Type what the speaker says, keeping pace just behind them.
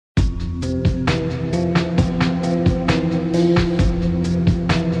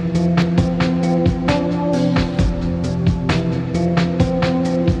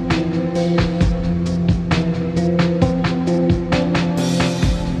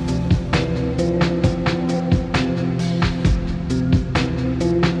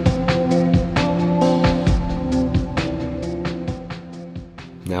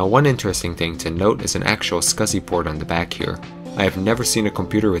one interesting thing to note is an actual SCSI port on the back here. I have never seen a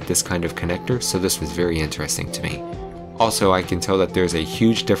computer with this kind of connector, so this was very interesting to me. Also, I can tell that there's a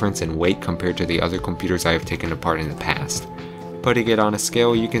huge difference in weight compared to the other computers I have taken apart in the past. Putting it on a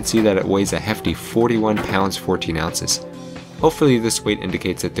scale, you can see that it weighs a hefty 41 pounds 14 ounces. Hopefully this weight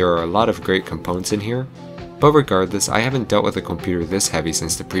indicates that there are a lot of great components in here, but regardless, I haven't dealt with a computer this heavy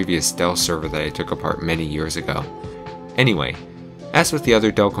since the previous Dell server that I took apart many years ago. Anyway, as with the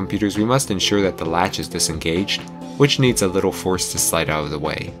other Dell computers, we must ensure that the latch is disengaged, which needs a little force to slide out of the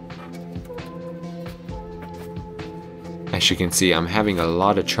way. As you can see, I'm having a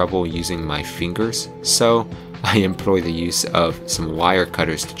lot of trouble using my fingers, so I employ the use of some wire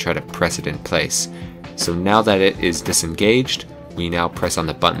cutters to try to press it in place. So now that it is disengaged, we now press on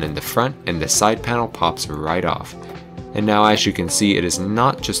the button in the front and the side panel pops right off. And now as you can see, it is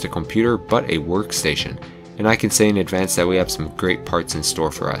not just a computer but a workstation, and I can say in advance that we have some great parts in store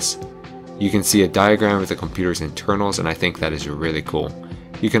for us. You can see a diagram of the computer's internals, and I think that is really cool.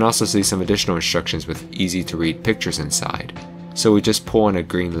 You can also see some additional instructions with easy to read pictures inside. So we just pull on a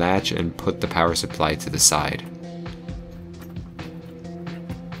green latch and put the power supply to the side.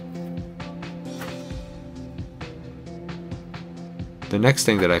 The next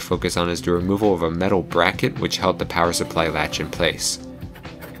thing that I focus on is the removal of a metal bracket which held the power supply latch in place.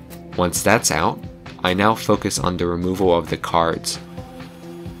 Once that's out, I now focus on the removal of the cards.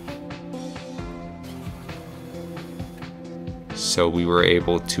 So we were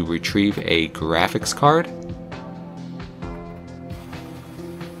able to retrieve a graphics card,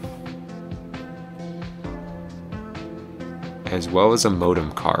 as well as a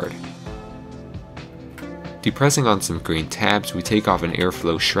modem card. Depressing on some green tabs, we take off an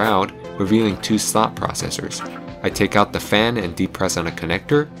airflow shroud, revealing 2 slot processors. I take out the fan and depress on a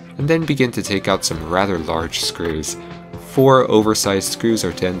connector, and then begin to take out some rather large screws. 4 oversized screws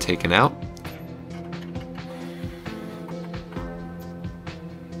are then taken out.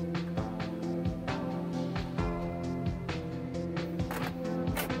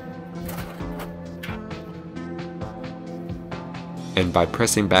 And by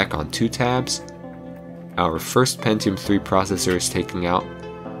pressing back on 2 tabs, our first Pentium 3 processor is taken out,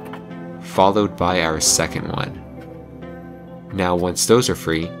 followed by our second one. Now once those are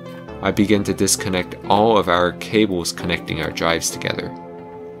free, I begin to disconnect all of our cables connecting our drives together.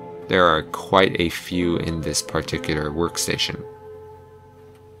 There are quite a few in this particular workstation.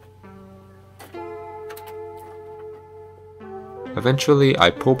 Eventually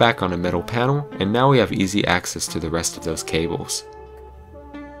I pull back on a metal panel, and now we have easy access to the rest of those cables.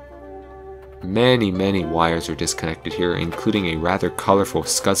 Many wires are disconnected here, including a rather colorful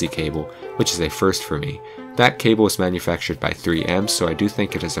SCSI cable, which is a first for me. That cable is manufactured by 3M, so I do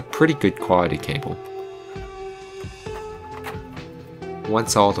think it is a pretty good quality cable.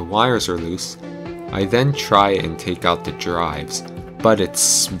 Once all the wires are loose, I then try and take out the drives, but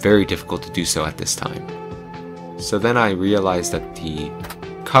it's very difficult to do so at this time. So then I realize that the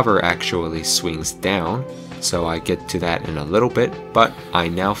cover actually swings down, so I get to that in a little bit, but I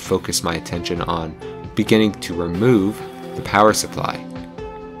now focus my attention on beginning to remove the power supply.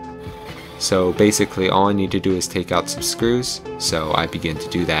 So basically all I need to do is take out some screws, so I begin to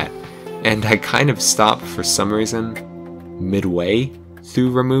do that. And I kind of stop for some reason midway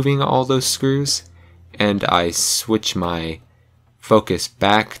through removing all those screws, and I switch my focus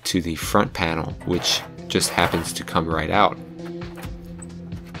back to the front panel, which just happens to come right out.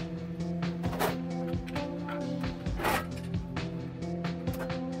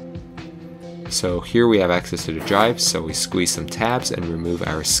 So here we have access to the drive, so we squeeze some tabs and remove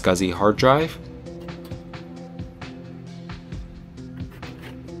our SCSI hard drive,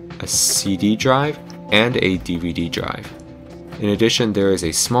 a CD drive, and a DVD drive. In addition, there is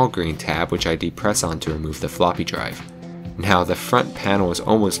a small green tab which I depress on to remove the floppy drive. Now the front panel is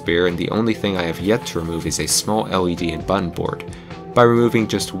almost bare, and the only thing I have yet to remove is a small LED and button board. By removing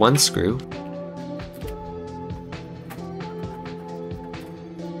just one screw,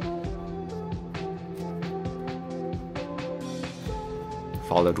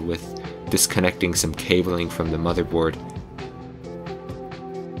 followed with disconnecting some cabling from the motherboard,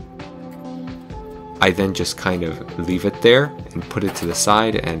 I then just kind of leave it there and put it to the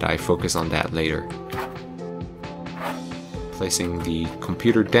side, and I focus on that later. Placing the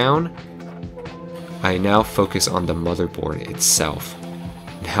computer down, I now focus on the motherboard itself.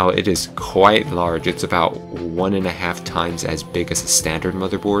 Now it is quite large. It's about 1.5 times as big as a standard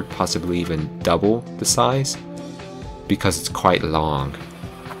motherboard, possibly even double the size, because it's quite long.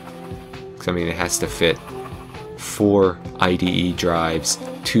 I mean, it has to fit 4 IDE drives,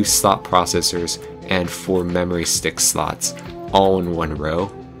 2 slot processors, and 4 memory stick slots, all in one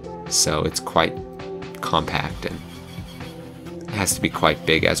row. so it's quite compact and it has to be quite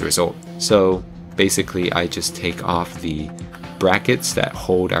big as a result. So basically I just take off the brackets that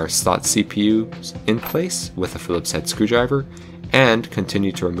hold our slot CPUs in place with a Phillips head screwdriver and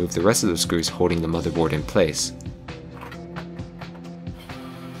continue to remove the rest of the screws holding the motherboard in place.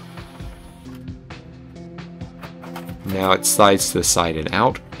 Now it slides to the side and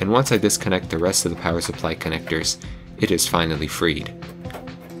out, and once I disconnect the rest of the power supply connectors, it is finally freed.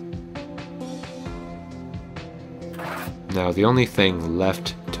 Now the only thing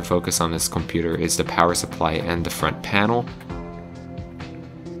left to focus on this computer is the power supply and the front panel.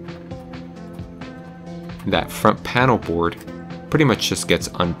 That front panel board pretty much just gets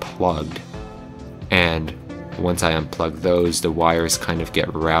unplugged, and once I unplug those, the wires kind of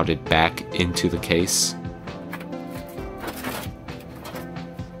get routed back into the case.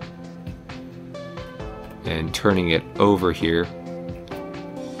 And turning it over here,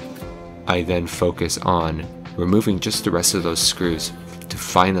 I then focus on removing just the rest of those screws to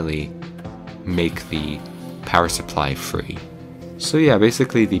finally make the power supply free. So yeah,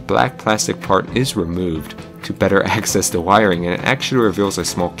 basically the black plastic part is removed to better access the wiring, and it actually reveals a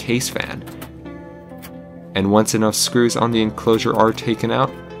small case fan. And once enough screws on the enclosure are taken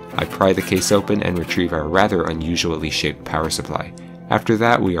out, I pry the case open and retrieve our rather unusually shaped power supply. After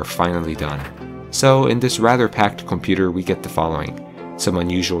that, we are finally done. So in this rather packed computer, we get the following: some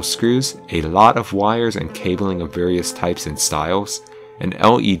unusual screws, a lot of wires and cabling of various types and styles, an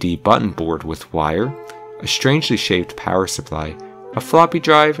LED button board with wire, a strangely shaped power supply, a floppy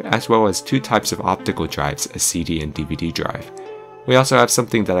drive, as well as two types of optical drives, a CD and DVD drive. We also have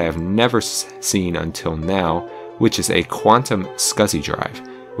something that I have never seen until now, which is a quantum SCSI drive,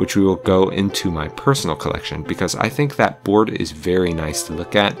 which we will go into my personal collection because I think that board is very nice to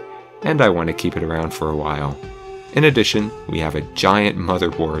look at, and I want to keep it around for a while. In addition, we have a giant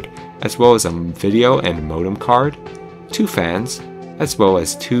motherboard, as well as a video and modem card, two fans, as well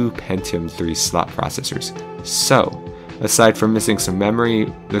as two Pentium 3 slot processors. So, aside from missing some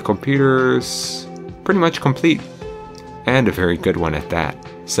memory, the computer's pretty much complete, and a very good one at that.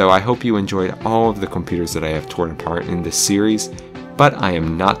 So I hope you enjoyed all of the computers that I have torn apart in this series, but I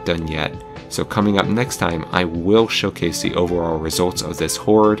am not done yet. So coming up next time, I will showcase the overall results of this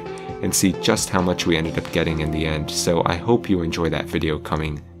hoard and see just how much we ended up getting in the end. So I hope you enjoy that video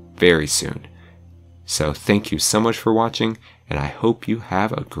coming very soon. So thank you so much for watching, and I hope you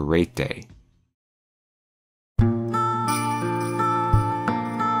have a great day.